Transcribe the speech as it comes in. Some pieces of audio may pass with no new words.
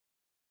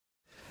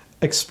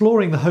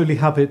Exploring the holy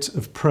habit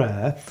of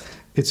prayer,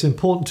 it's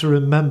important to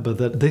remember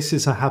that this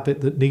is a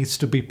habit that needs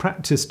to be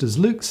practiced, as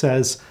Luke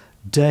says,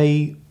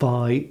 day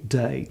by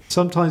day.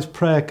 Sometimes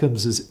prayer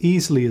comes as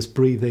easily as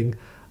breathing,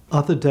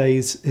 other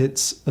days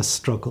it's a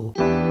struggle.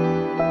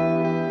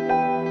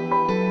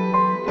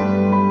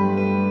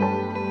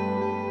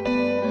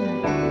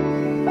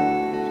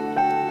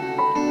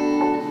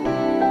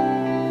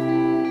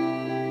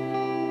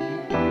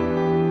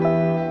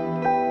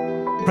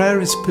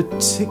 Prayer is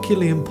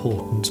particularly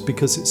important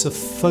because it's a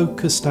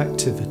focused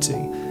activity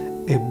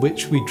in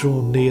which we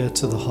draw near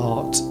to the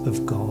heart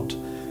of God,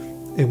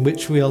 in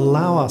which we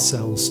allow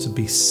ourselves to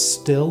be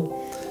still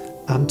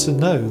and to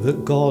know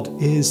that God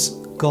is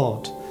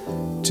God,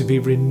 to be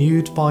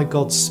renewed by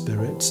God's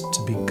Spirit,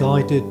 to be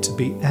guided, to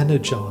be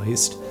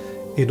energized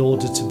in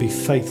order to be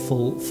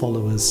faithful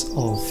followers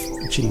of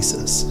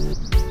Jesus.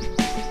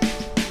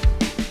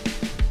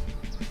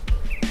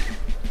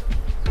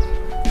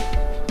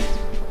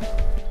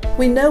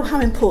 We know how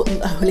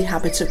important the holy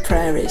habit of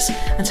prayer is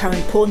and how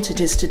important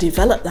it is to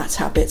develop that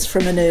habit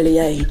from an early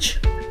age.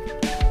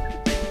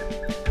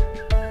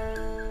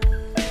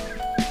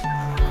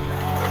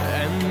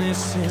 And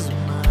this is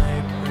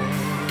my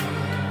prayer,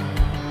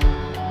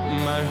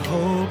 my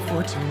hope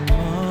for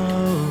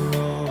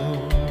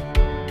tomorrow,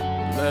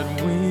 that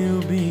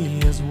we'll be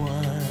as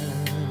one,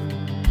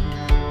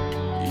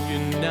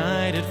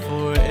 united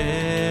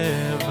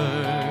forever,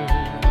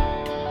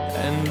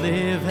 and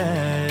live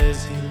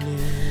as He lives.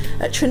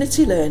 At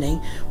Trinity Learning,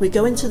 we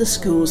go into the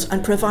schools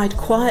and provide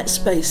quiet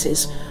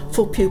spaces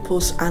for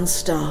pupils and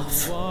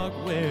staff. Walk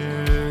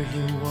where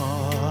He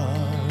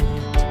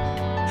walked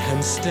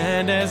and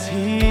stand as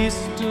He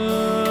stood,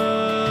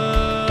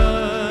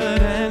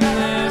 and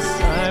this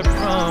I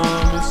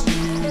promise you,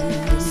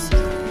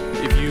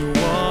 if you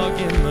walk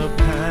in the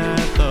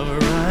path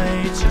of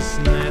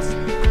righteousness,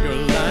 your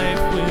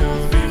life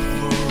will be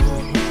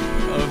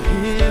full of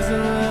His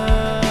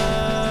love.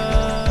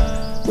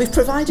 We've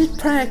provided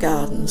prayer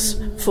gardens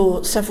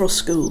for several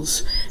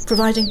schools,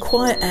 providing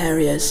quiet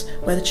areas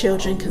where the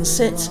children can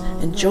sit,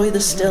 enjoy the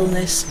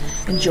stillness,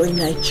 enjoy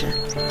nature.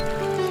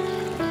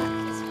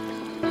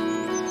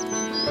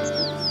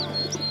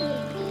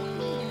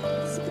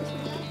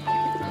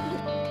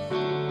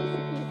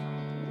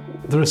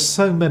 There are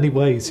so many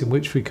ways in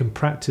which we can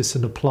practice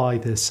and apply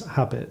this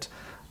habit.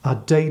 Our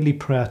daily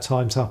prayer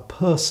times, our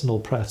personal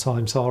prayer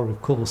times are,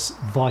 of course,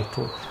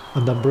 vital.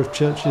 A number of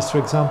churches, for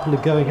example,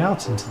 are going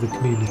out into the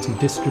community,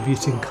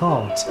 distributing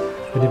cards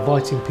and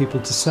inviting people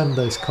to send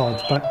those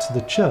cards back to the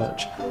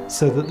church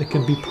so that they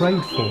can be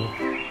prayed for.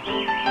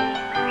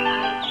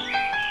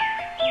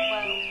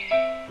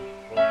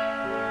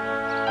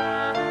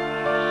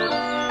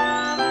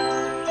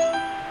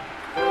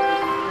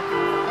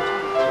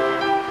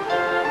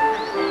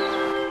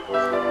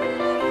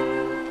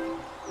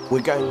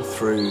 We're going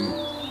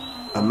through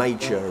a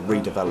major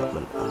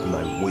redevelopment at the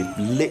moment. We've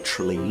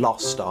literally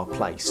lost our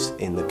place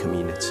in the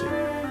community.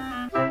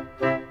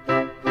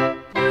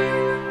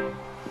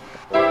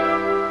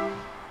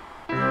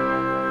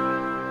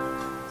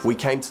 We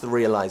came to the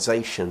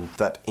realization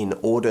that in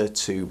order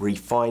to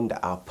refine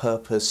our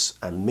purpose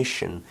and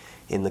mission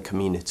in the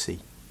community,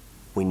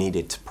 we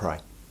needed to pray.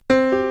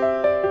 And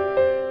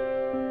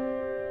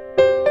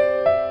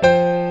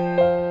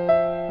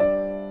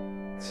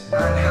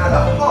had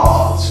a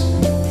heart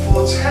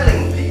for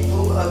telling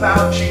people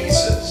about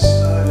Jesus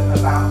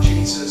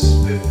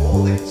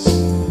before this,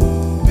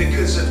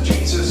 because of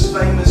Jesus'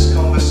 famous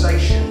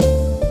conversation.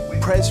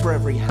 Prayers for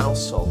Every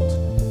Household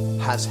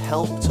has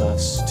helped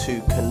us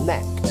to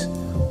connect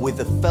with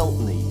the felt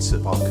needs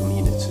of our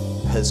community,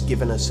 has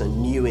given us a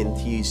new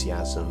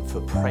enthusiasm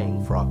for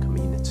praying for our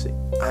community.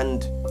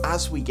 And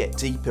as we get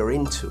deeper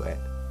into it,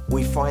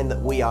 we find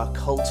that we are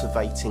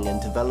cultivating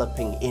and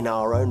developing in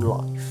our own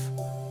life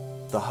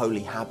the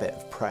holy habit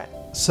of prayer.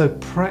 So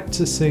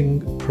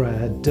practicing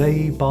prayer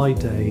day by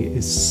day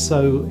is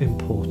so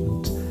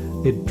important.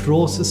 It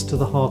draws us to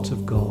the heart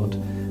of God.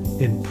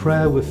 In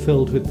prayer we're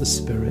filled with the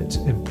Spirit.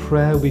 In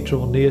prayer we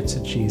draw near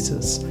to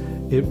Jesus.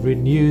 It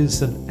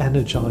renews and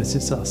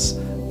energizes us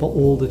for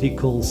all that He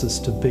calls us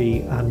to be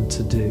and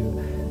to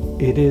do.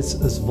 It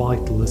is as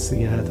vital as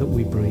the air that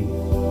we breathe.